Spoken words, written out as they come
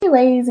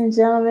ladies and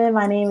gentlemen.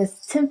 My name is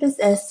Tempest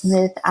S.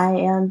 Smith. I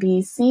am the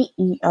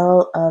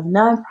CEO of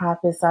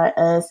Nonprofits Are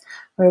Us,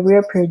 where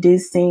we're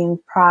producing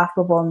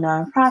profitable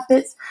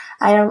nonprofits.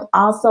 I am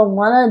also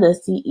one of the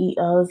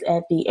CEOs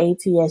at the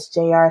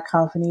ATSJR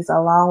companies,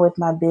 along with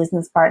my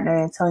business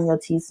partner, Antonio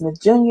T.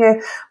 Smith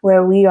Jr.,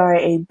 where we are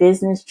a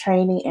business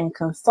training and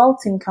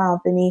consulting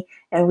company,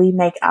 and we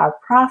make our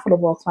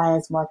profitable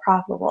clients more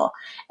profitable.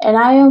 And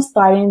I am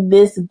starting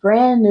this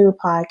brand new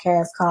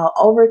podcast called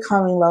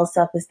Overcoming Low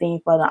Self-Esteem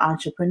for the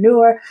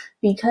Entrepreneur,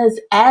 because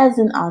as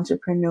an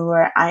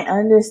entrepreneur, I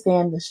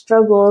understand the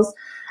struggles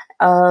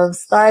of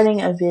starting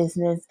a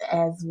business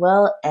as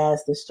well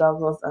as the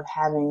struggles of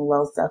having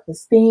low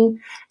self-esteem.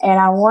 And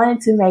I wanted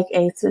to make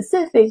a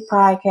specific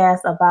podcast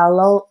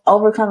about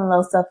overcoming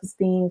low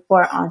self-esteem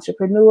for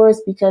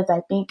entrepreneurs, because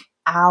I think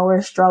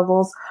our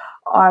struggles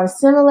are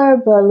similar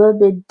but a little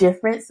bit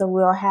different, so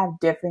we'll have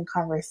different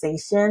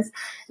conversations.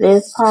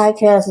 This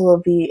podcast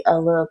will be a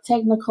little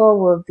technical,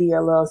 will be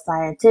a little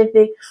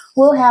scientific.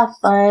 We'll have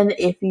fun.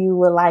 If you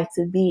would like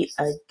to be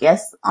a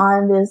guest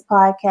on this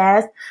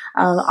podcast,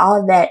 all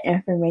of that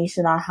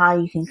information on how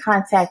you can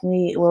contact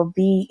me will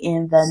be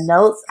in the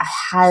notes. I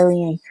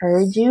highly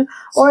encourage you.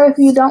 Or if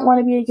you don't want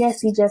to be a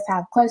guest, you just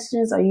have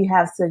questions, or you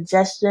have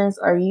suggestions,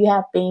 or you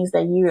have things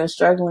that you are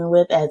struggling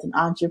with as an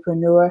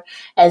entrepreneur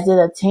as it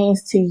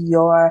attains to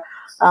your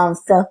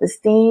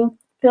self-esteem,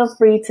 feel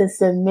free to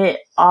submit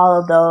all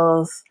of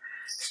those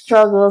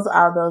struggles,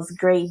 all those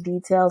great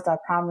details. I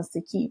promise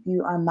to keep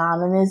you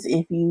anonymous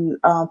if you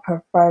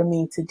prefer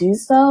me to do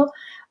so.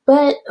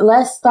 But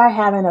let's start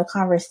having a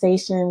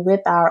conversation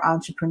with our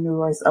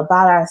entrepreneurs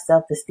about our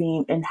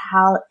self-esteem and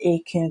how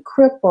it can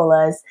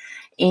cripple us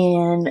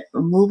in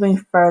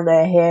moving further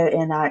ahead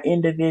in our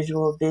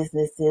individual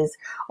businesses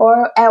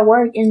or at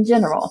work in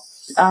general.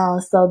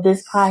 So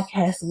this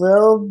podcast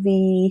will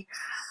be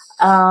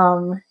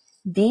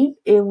deep.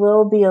 It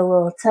will be a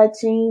little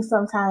touching.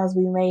 Sometimes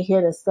we may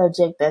hit a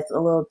subject that's a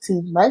little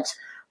too much,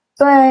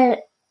 but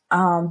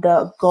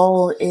the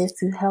goal is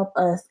to help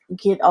us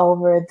get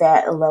over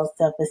that low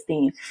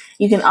self-esteem.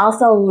 You can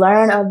also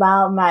learn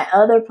about my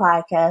other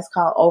podcast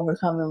called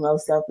Overcoming Low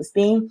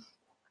Self-Esteem.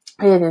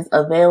 It is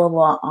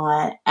available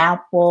on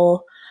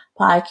Apple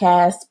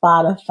Podcast,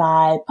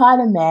 Spotify,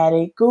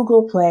 Podomatic,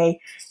 Google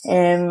Play,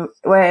 and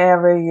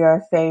wherever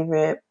your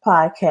favorite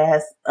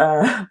podcasts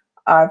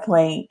are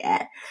playing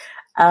at.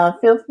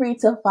 Feel free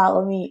to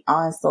follow me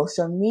on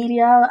social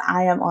media.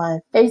 I am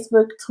on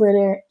Facebook,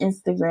 Twitter,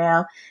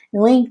 Instagram,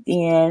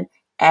 LinkedIn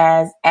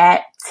as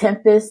at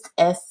Tempest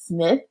S.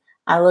 Smith.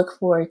 I look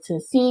forward to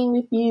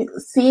seeing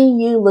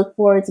you, look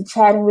forward to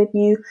chatting with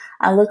you.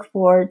 I look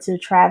forward to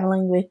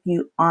traveling with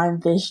you on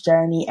this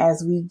journey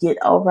as we get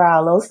over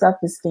our low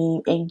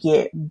self-esteem and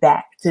get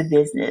back to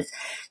business.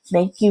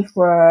 Thank you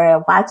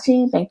for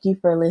watching. Thank you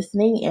for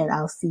listening, and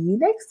I'll see you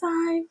next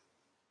time.